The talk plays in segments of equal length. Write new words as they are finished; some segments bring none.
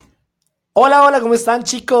Hola, hola, ¿cómo están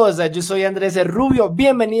chicos? Yo soy Andrés el Rubio,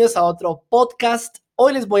 bienvenidos a otro podcast.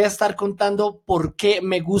 Hoy les voy a estar contando por qué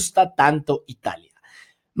me gusta tanto Italia.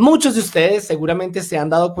 Muchos de ustedes seguramente se han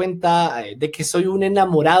dado cuenta de que soy un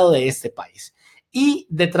enamorado de este país. Y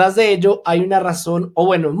detrás de ello hay una razón, o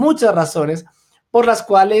bueno, muchas razones por las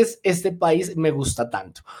cuales este país me gusta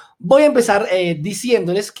tanto. Voy a empezar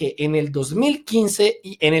diciéndoles que en el 2015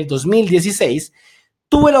 y en el 2016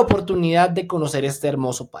 tuve la oportunidad de conocer este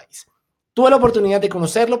hermoso país. Tuve la oportunidad de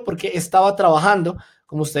conocerlo porque estaba trabajando,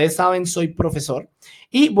 como ustedes saben, soy profesor,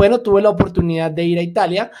 y bueno, tuve la oportunidad de ir a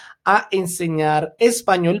Italia a enseñar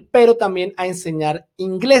español, pero también a enseñar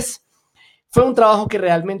inglés. Fue un trabajo que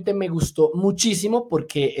realmente me gustó muchísimo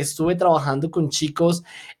porque estuve trabajando con chicos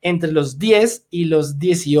entre los 10 y los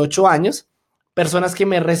 18 años, personas que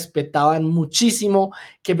me respetaban muchísimo,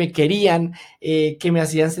 que me querían, que me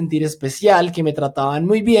hacían sentir especial, que me trataban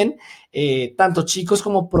muy bien, tanto chicos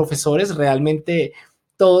como profesores, realmente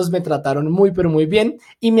todos me trataron muy, pero muy bien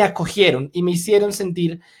y me acogieron y me hicieron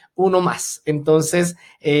sentir uno más. Entonces,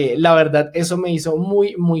 la verdad, eso me hizo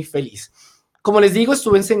muy, muy feliz. Como les digo,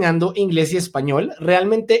 estuve enseñando inglés y español.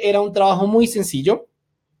 Realmente era un trabajo muy sencillo.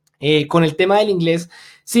 Con el tema del inglés,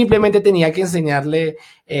 simplemente tenía que enseñarle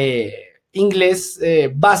inglés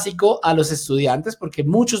básico a los estudiantes porque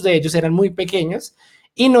muchos de ellos eran muy pequeños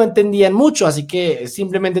y no entendían mucho, así que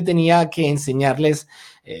simplemente tenía que enseñarles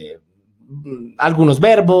algunos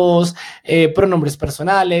verbos, pronombres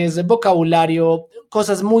personales, vocabulario,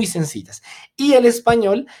 cosas muy sencillas. Y el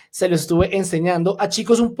español se lo estuve enseñando a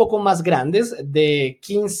chicos un poco más grandes, de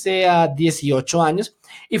 15 a 18 años,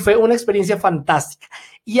 y fue una experiencia fantástica.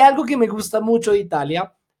 Y algo que me gusta mucho de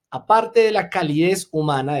Italia, aparte de la calidez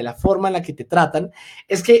humana, de la forma en la que te tratan,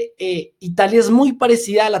 es que Italia es muy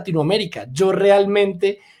parecida a Latinoamérica. Yo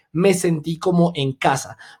realmente me sentí como en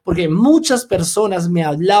casa, porque muchas personas me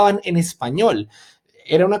hablaban en español.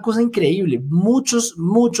 Era una cosa increíble. Muchos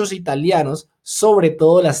italianos, sobre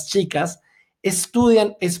todo las chicas,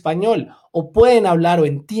 estudian español o pueden hablar o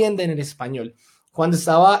entienden el español. Cuando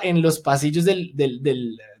estaba en los pasillos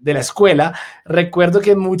de la escuela, recuerdo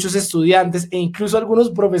que muchos estudiantes e incluso algunos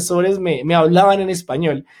profesores me hablaban en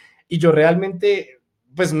español y yo realmente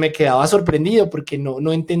pues me quedaba sorprendido porque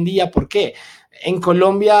no entendía por qué. En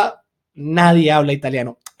Colombia nadie habla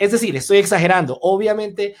italiano. Es decir, estoy exagerando.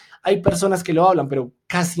 Obviamente hay personas que lo hablan, pero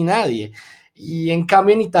casi nadie. Y en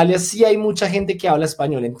cambio en Italia sí hay mucha gente que habla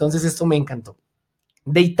español. Entonces esto me encantó.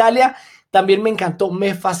 De Italia también me encantó,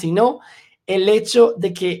 me fascinó el hecho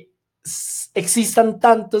de que existan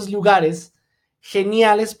tantos lugares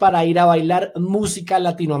geniales para ir a bailar música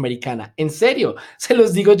latinoamericana. En serio, se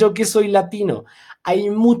los digo yo que soy latino. Hay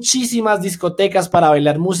muchísimas discotecas para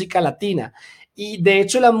bailar música latina. Y de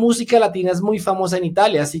hecho la música latina es muy famosa en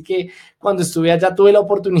Italia, así que cuando estuve allá tuve la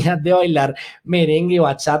oportunidad de bailar merengue,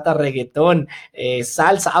 bachata, reggaetón,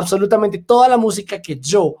 salsa, absolutamente toda la música que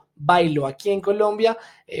yo bailo aquí en Colombia,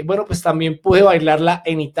 bueno, pues también pude bailarla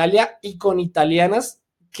en Italia y con italianas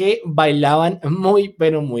que bailaban muy,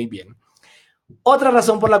 pero muy bien. Otra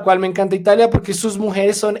razón por la cual me encanta Italia, porque sus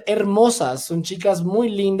mujeres son hermosas, son chicas muy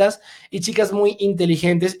lindas y chicas muy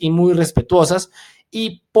inteligentes y muy respetuosas.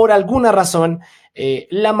 Y por alguna razón,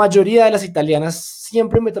 la mayoría de las italianas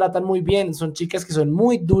siempre me tratan muy bien. Son chicas que son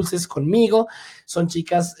muy dulces conmigo, son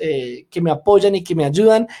chicas que me apoyan y que me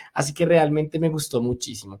ayudan. Así que realmente me gustó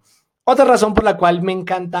muchísimo. Otra razón por la cual me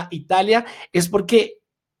encanta Italia es porque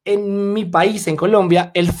en mi país, en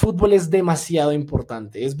Colombia, el fútbol es demasiado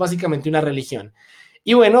importante, es básicamente una religión.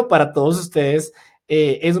 Y bueno, para todos ustedes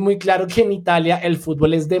es muy claro que en Italia el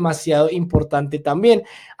fútbol es demasiado importante también.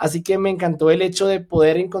 Así que me encantó el hecho de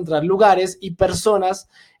poder encontrar lugares y personas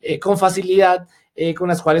con facilidad con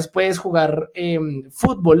las cuales puedes jugar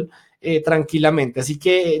fútbol tranquilamente. Así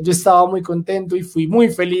que yo estaba muy contento y fui muy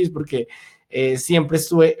feliz porque siempre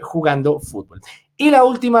estuve jugando fútbol. Y la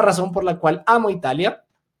última razón por la cual amo Italia,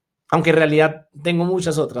 aunque en realidad tengo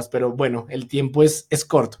muchas otras, pero bueno, el tiempo es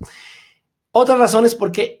corto. Otra razón es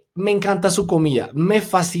porque me encanta su comida, me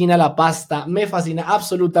fascina la pasta, me fascina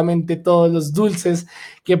absolutamente todos los dulces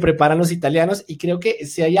que preparan los italianos y creo que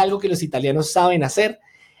si hay algo que los italianos saben hacer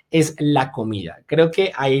es la comida. Creo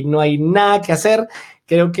que ahí no hay nada que hacer,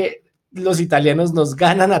 creo que los italianos nos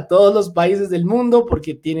ganan a todos los países del mundo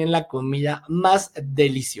porque tienen la comida más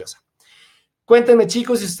deliciosa. Cuéntenme,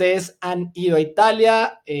 chicos, si ustedes han ido a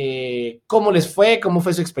Italia, cómo les fue, cómo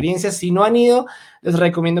fue su experiencia. Si no han ido, les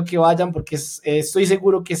recomiendo que vayan porque estoy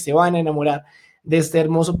seguro que se van a enamorar de este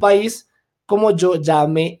hermoso país, como yo ya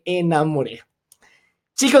me enamoré.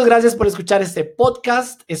 Chicos, gracias por escuchar este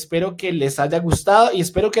podcast. Espero que les haya gustado y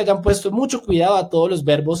espero que hayan puesto mucho cuidado a todos los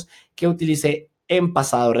verbos que utilicé en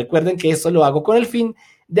pasado. Recuerden que esto lo hago con el fin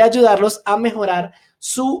de ayudarlos a mejorar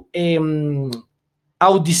su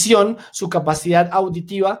audición, su capacidad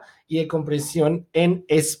auditiva y de comprensión en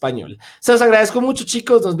español. Se los agradezco mucho,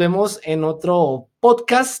 chicos. Nos vemos en otro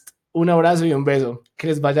podcast. Un abrazo y un beso. Que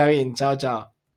les vaya bien. Chao, chao.